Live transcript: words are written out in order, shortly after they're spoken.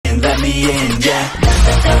and let me in, yeah.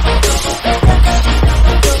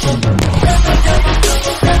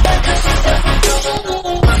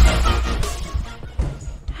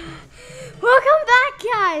 Welcome back,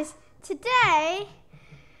 guys. Today,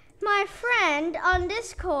 my friend on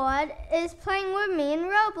Discord is playing with me in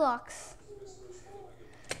Roblox.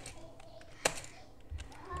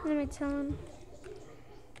 Let me tell him.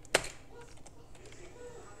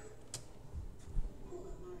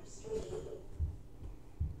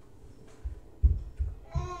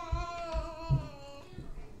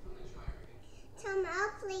 Tom,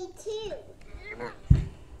 I'll play too.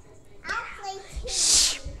 I'll play too.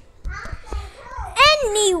 Shh. I'll play too.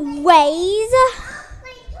 Anyways. I'll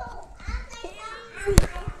play too. I'll play too.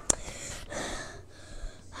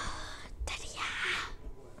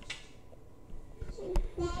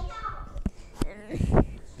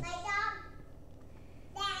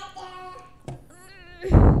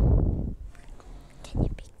 Can you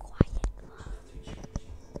be quiet?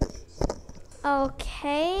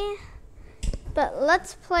 Okay. But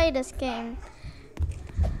let's play this game.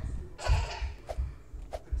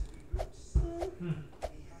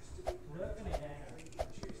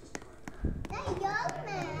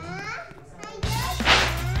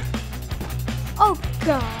 Oh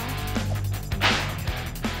God.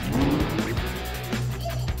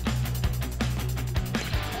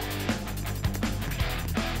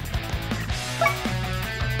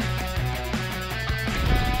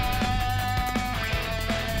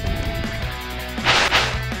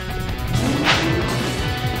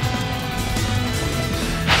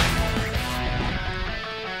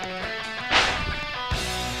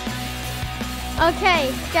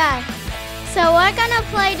 Okay, guys, so we're gonna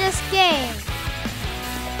play this game.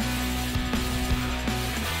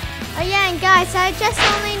 Oh yeah, and guys, I just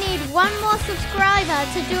only need one more subscriber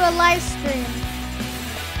to do a live stream.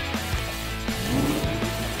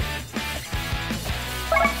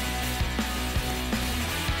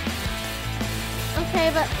 Okay,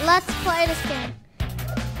 but let's play this game.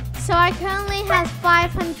 So I currently have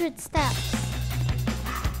 500 steps.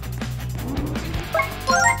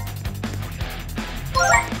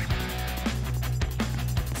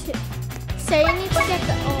 So you need to get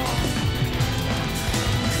the ore.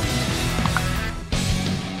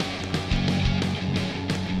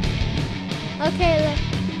 Okay, look.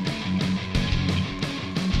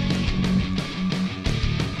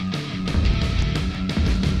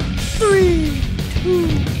 Three,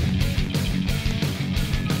 two.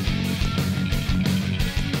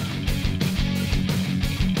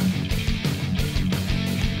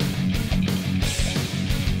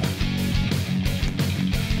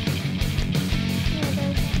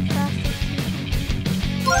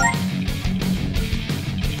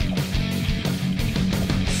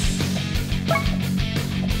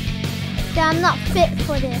 I'm not fit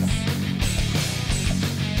for this.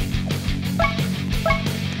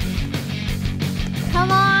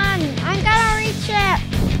 Come on, I'm gonna reach it.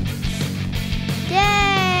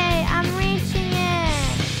 Yay, I'm reaching it.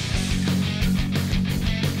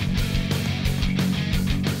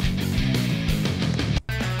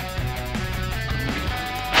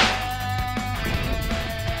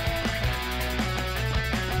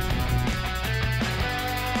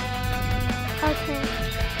 Okay.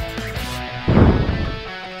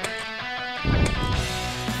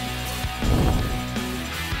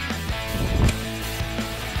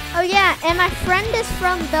 Oh yeah, and my friend is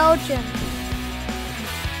from Belgium.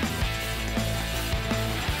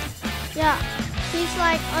 Yeah, he's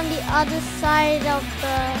like on the other side of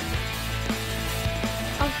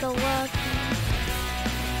the world.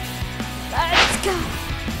 Let's go.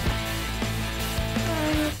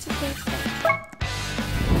 I need to get that.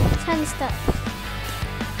 10 steps.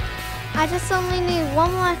 I just only need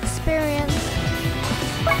one more experience.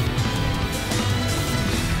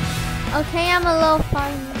 Okay, I'm a low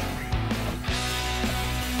farmer.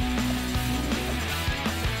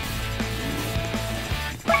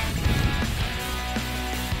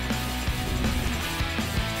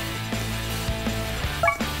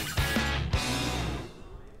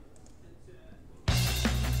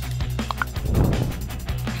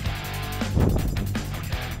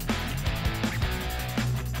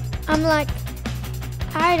 I'm like,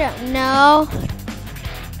 I don't know.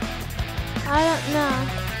 I don't know.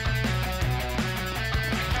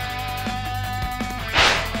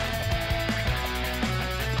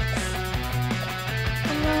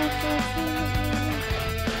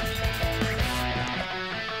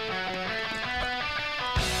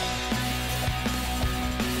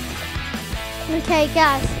 Okay,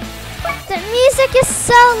 guys, the music is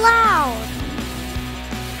so loud.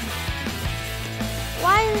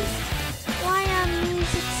 Why are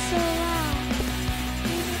music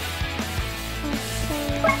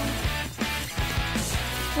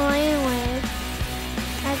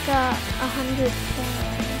good boy.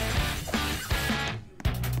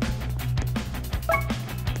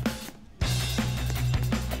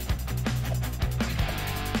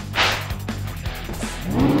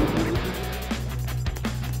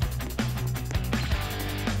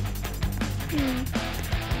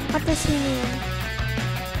 What does he mean?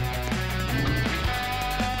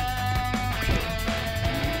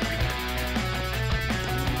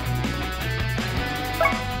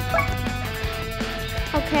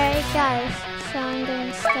 Okay, guys, so I'm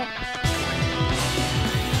doing steps.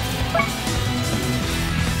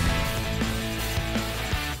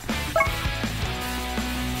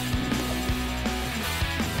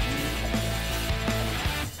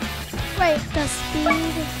 Wait, the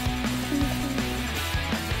speed.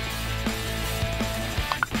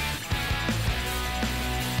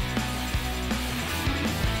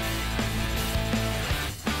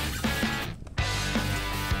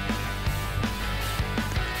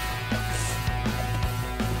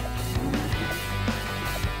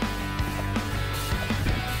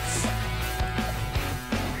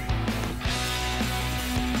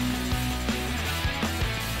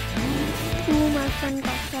 Ooh, my friend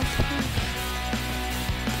got first place.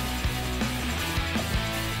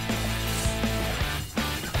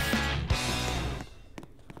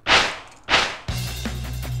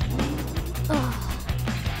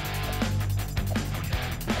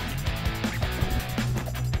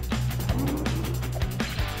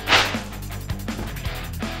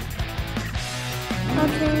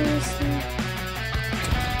 Okay, let me see.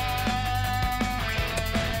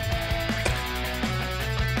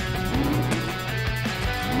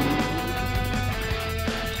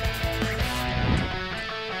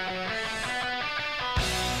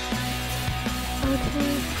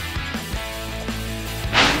 Okay.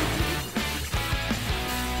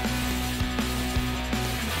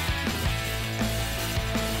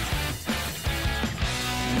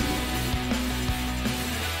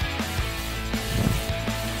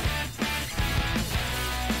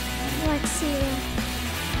 Let's see.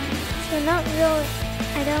 So I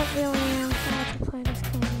don't really know how to play this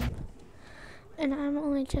game. And I'm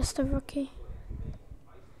only just a rookie.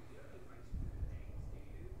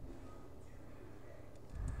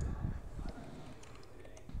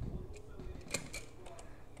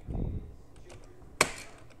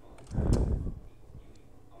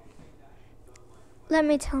 Let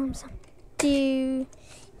me tell him something.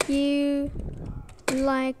 Do you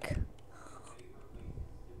like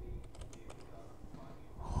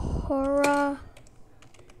horror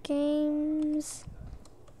games?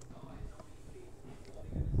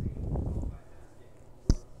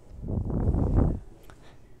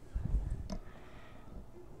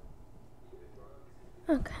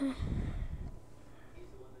 Okay.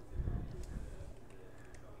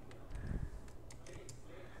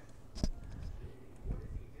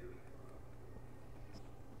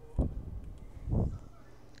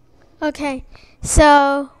 Okay,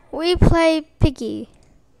 so we play Piggy.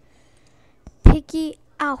 Piggy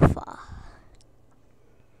Alpha.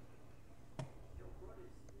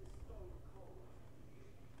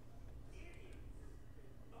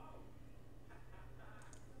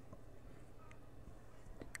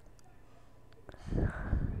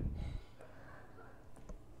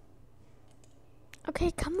 Okay,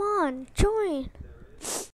 come on, join.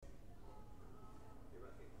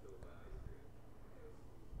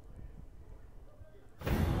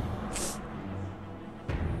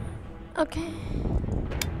 Okay.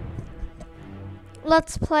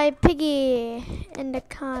 Let's play Piggy in the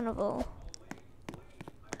carnival.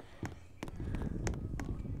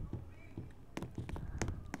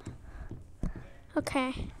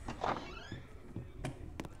 Okay.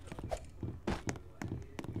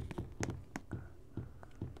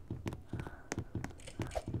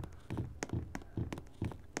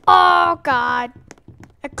 Oh God.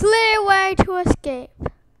 A clear way to escape.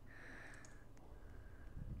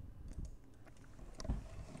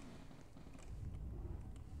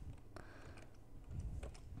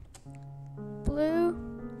 Blue.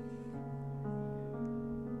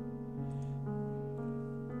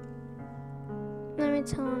 Let me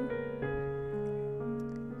tell him.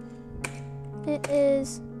 It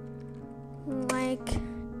is like,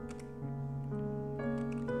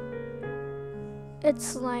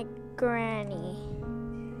 it's like Granny.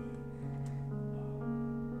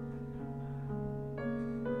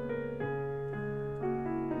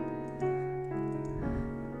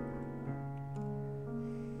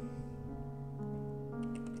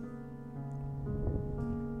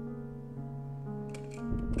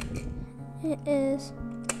 It is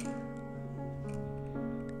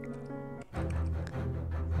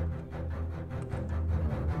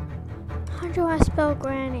how do I spell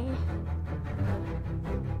granny?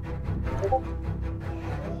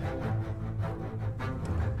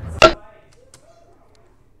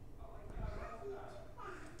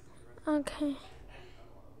 Okay.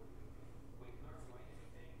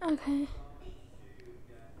 Okay.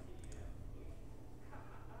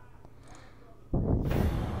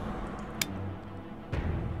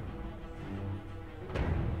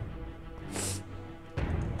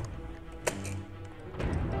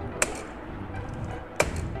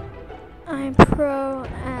 I'm pro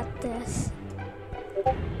at this.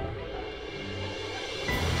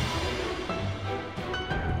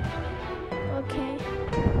 Okay.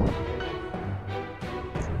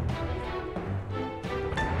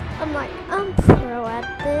 I'm pro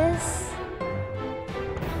at this.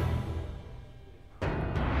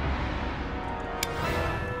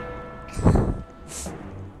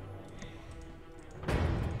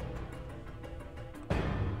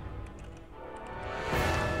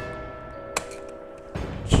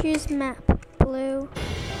 Choose map, blue.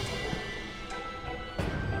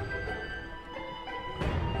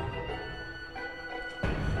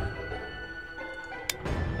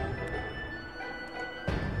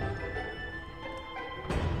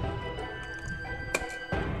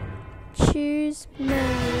 Choose mode.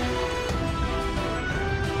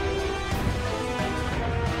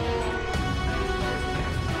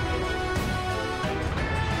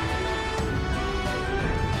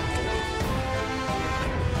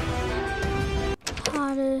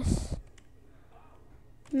 Hardest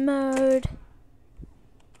mode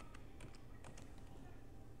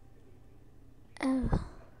ever.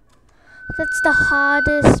 That's the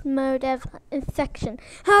hardest mode ever. Infection.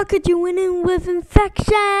 How could you win in with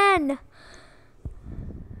infection?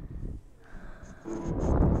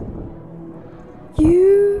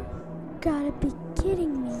 You gotta be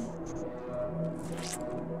kidding me.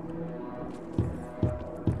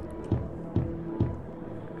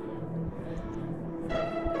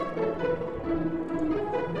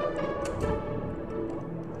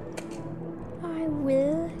 I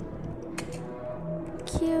will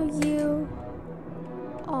kill you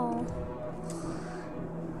all.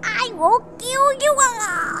 I will kill you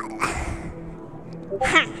all.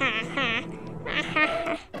 Ha ha ha. Ha ha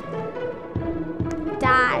ha.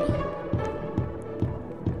 Die.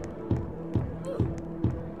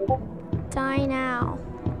 Die now.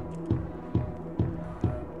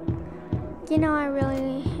 You know I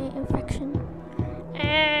really hate infection.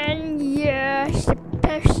 And you're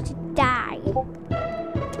supposed to die.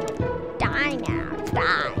 Die now.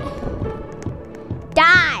 Die.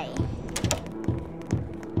 Die.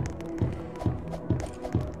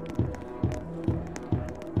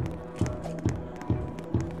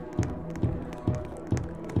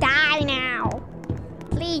 Die now.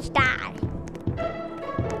 Please die.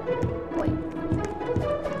 Wait.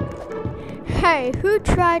 Hey, who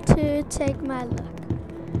tried to take my luck?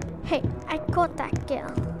 Hey, I caught that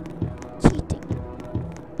girl. Cheating.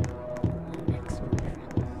 Ex-boyfriend.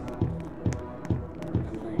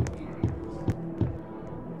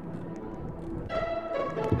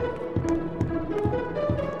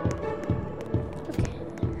 Okay.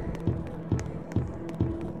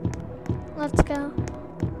 Let's go.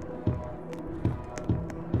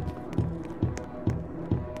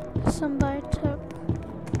 Somebody took.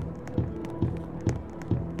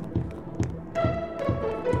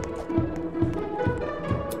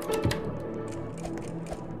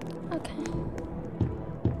 Okay.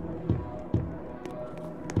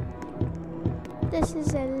 This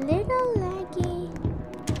is a little laggy.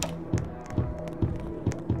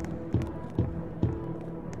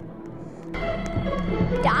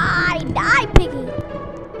 Die, piggy.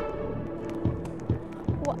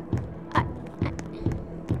 What?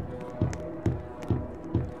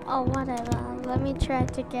 Oh, whatever. Let me try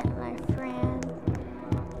to get my friend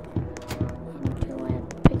into it.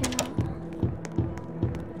 Picking up.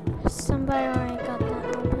 Somebody already got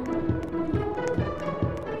that open.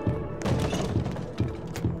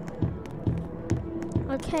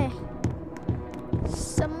 Okay.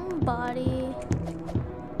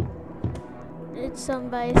 Did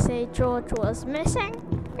somebody say George was missing?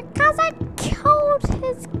 Because I killed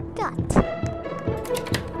his gut.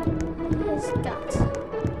 His gut.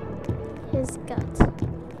 His gut.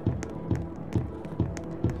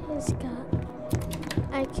 His gut.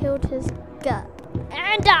 I killed his gut.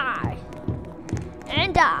 And die!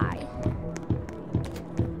 And die!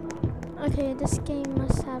 Okay, this game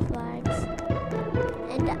must have lags.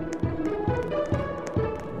 And die.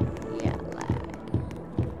 Yeah, lag.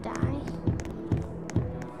 Die.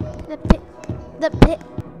 The pit. The pit.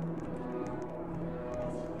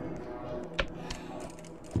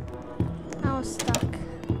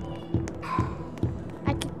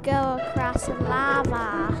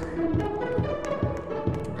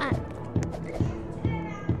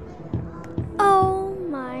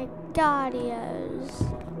 Guardios.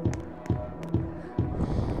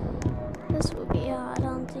 This will be hard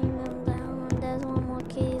hunting them down. There's one more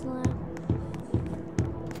keys left.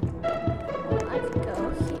 I could go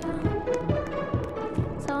here.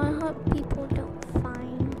 So I hope people don't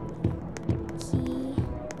find the key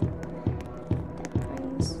that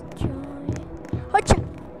brings joy. Hocha!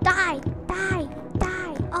 Die! Die!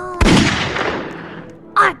 Die! Oh!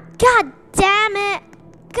 Oh, god damn it!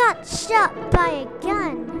 Got shot by a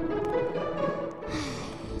gun.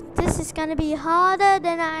 This is gonna be harder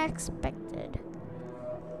than I expected.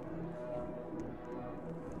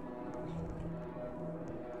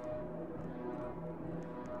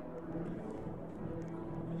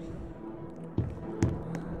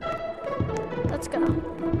 Let's go.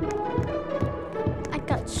 I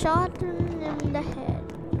got shot in the head.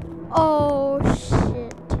 Oh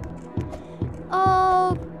shit.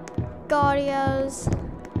 Oh, Guardios.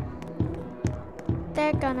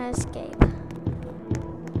 They're gonna escape.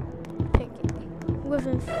 Piggy with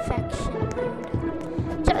infection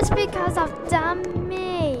mode. Just because of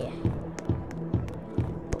dummy.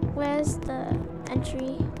 Where's the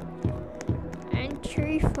entry?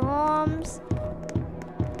 Entry forms.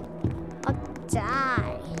 I'll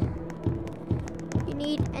die. You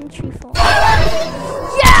need entry forms.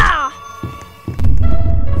 Yeah!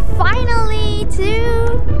 Finally,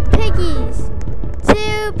 2 piggies.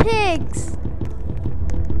 2 pigs.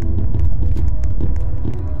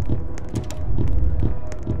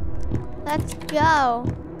 Let's go.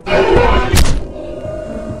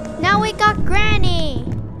 Now we got Granny.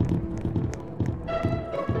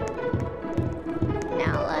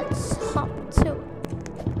 Now let's hop to it.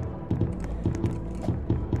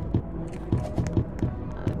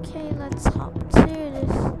 Okay, let's hop to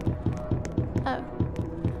this. Oh.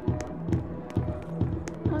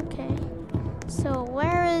 Okay. So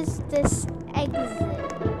where is this exit?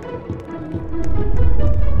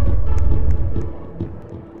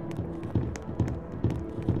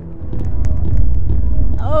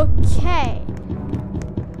 Okay.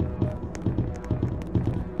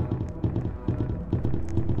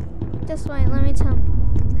 Just wait, let me tell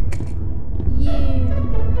you.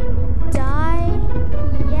 Die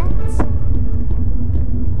yet?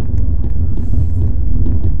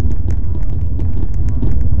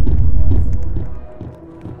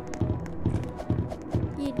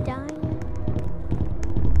 You die yet?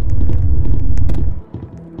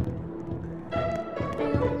 I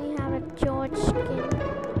only have a George skin.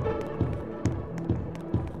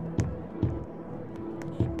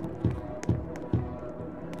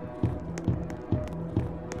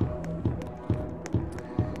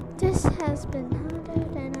 This has been harder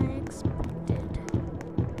than I expected.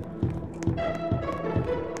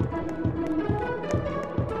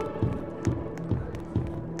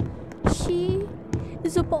 She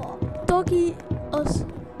is a doggy us.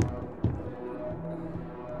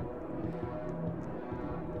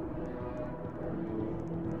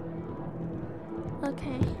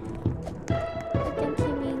 Okay. I think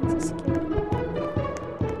he means escape.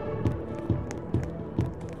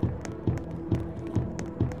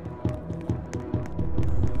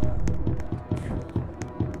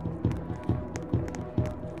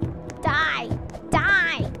 Die!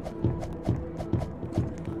 Die!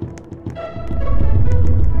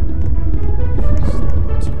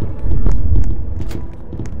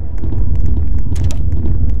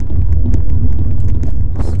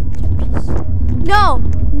 No!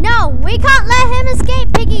 No! We can't let him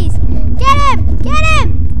escape, piggies! Get him! Get him!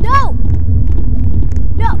 No!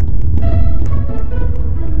 No!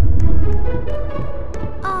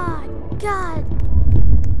 Ah, God!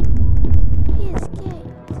 He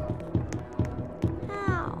escaped.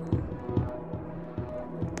 How?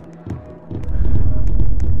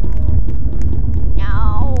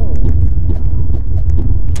 No!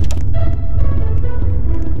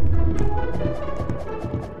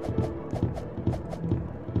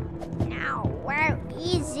 Now, where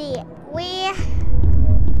is it?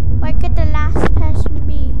 Where could the last person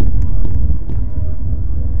be?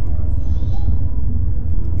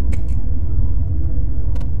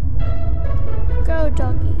 Go,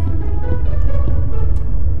 doggy.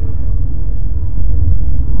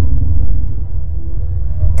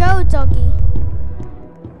 Go, doggy.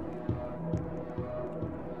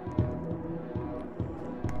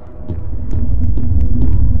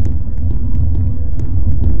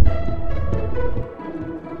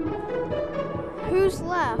 Who's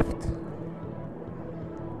left?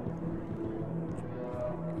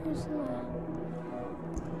 Who's left?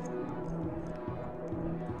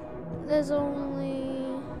 There's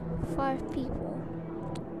only 5 people.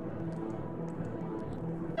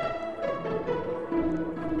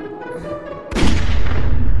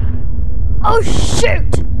 Oh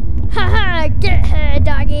shoot! Haha, get her,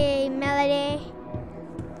 doggy, Melody.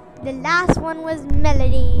 The last one was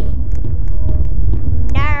Melody.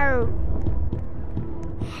 No.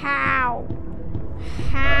 How?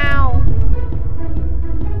 How?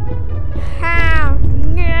 How?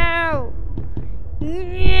 No.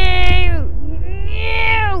 No.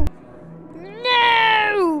 No.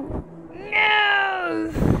 No.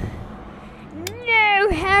 No. No.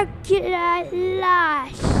 How could I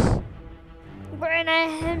lose when I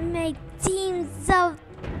have made teams of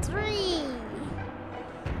 3?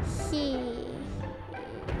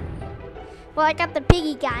 Well, I got the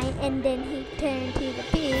piggy guy, and then he turned to the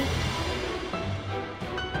pig.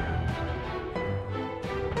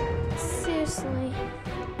 Seriously.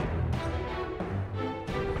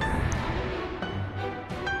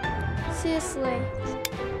 Seriously.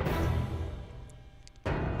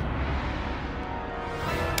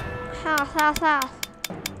 How.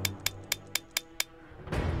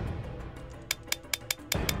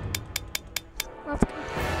 Let's go.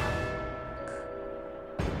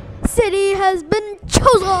 City has been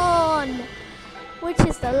chosen, which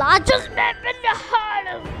is the largest map in the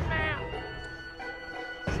hardest map.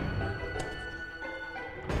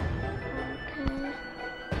 Okay.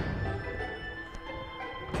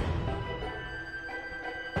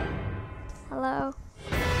 Hello.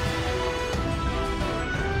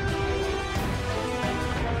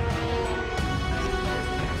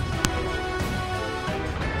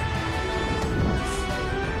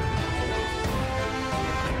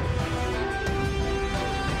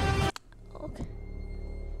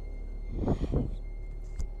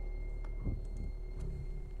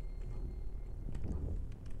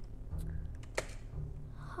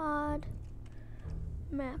 Hard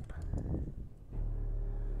map.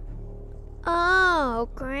 Oh,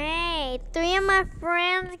 great. 3 of my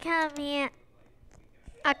friends come here.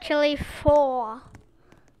 Actually, 4.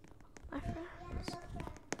 My friends.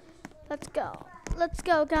 Let's go. Let's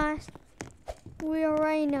go, guys. We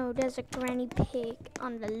already know there's a granny pig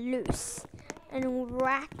on the loose. And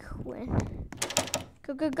raccoon.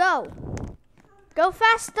 Go. Go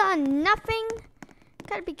faster. Nothing.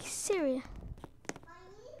 Gotta be serious.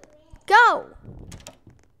 Go!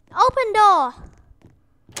 Open door!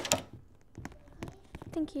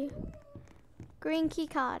 Thank you. Green key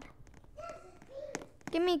card.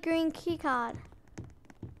 Give me green key card.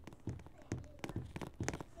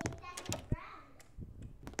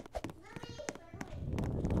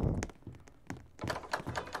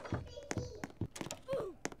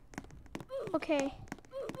 Okay.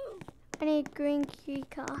 I need green key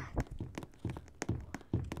card.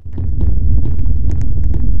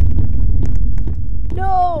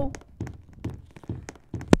 No!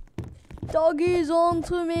 Doggies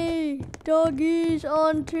onto me! Doggies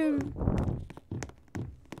onto...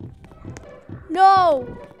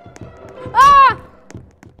 No! Ah!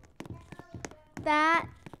 That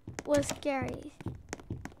was scary.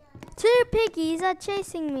 2 piggies are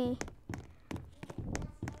chasing me.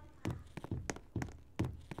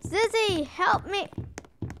 Zizzy, help me!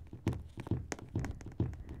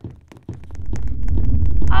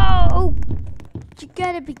 Oh! You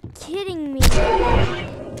gotta be kidding me.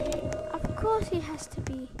 Of course he has to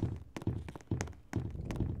be.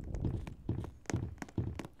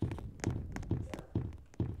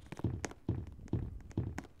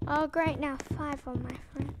 Oh great, now 5 on my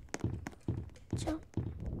friend. Jump.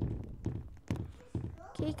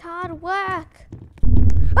 Key card work.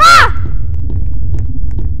 Ah!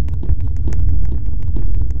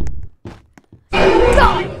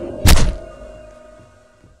 God!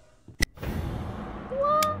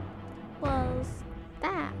 What was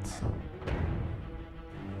that?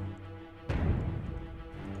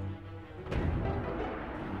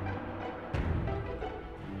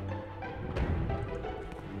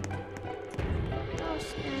 Oh,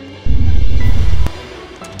 scary.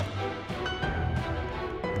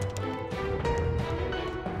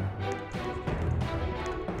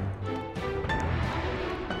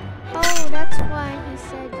 Oh, that's why he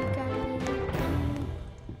said you gotta be kidding me.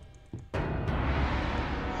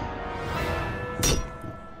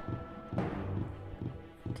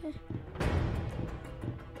 Okay.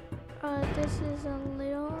 This is a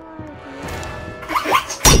little idea.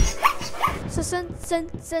 So sin.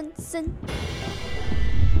 That's actually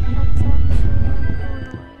a cool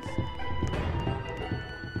noise.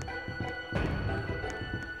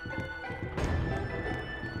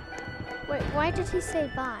 Wait, why did he say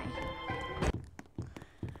bye?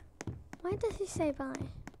 Why did he say bye?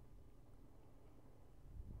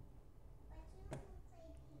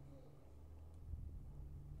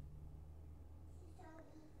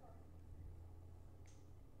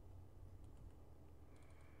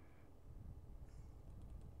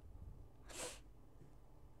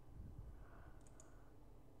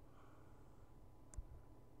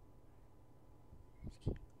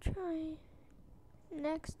 try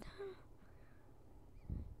next time.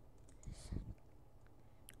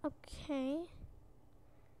 Okay.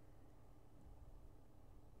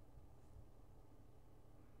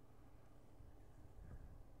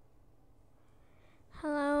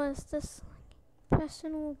 Hello, is this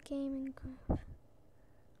personal gaming group?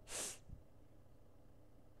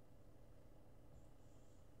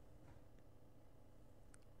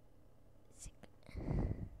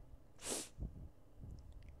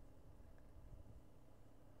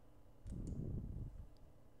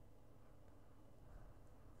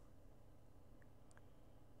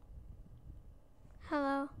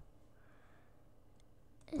 Hello.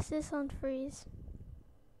 Is this on freeze?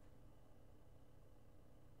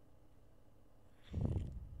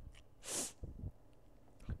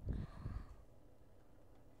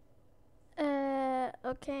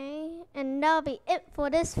 Okay, and that'll be it for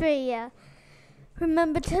this video.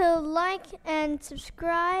 Remember to like and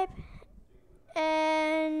subscribe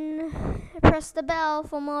and press the bell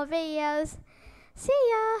for more videos. See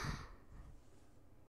ya!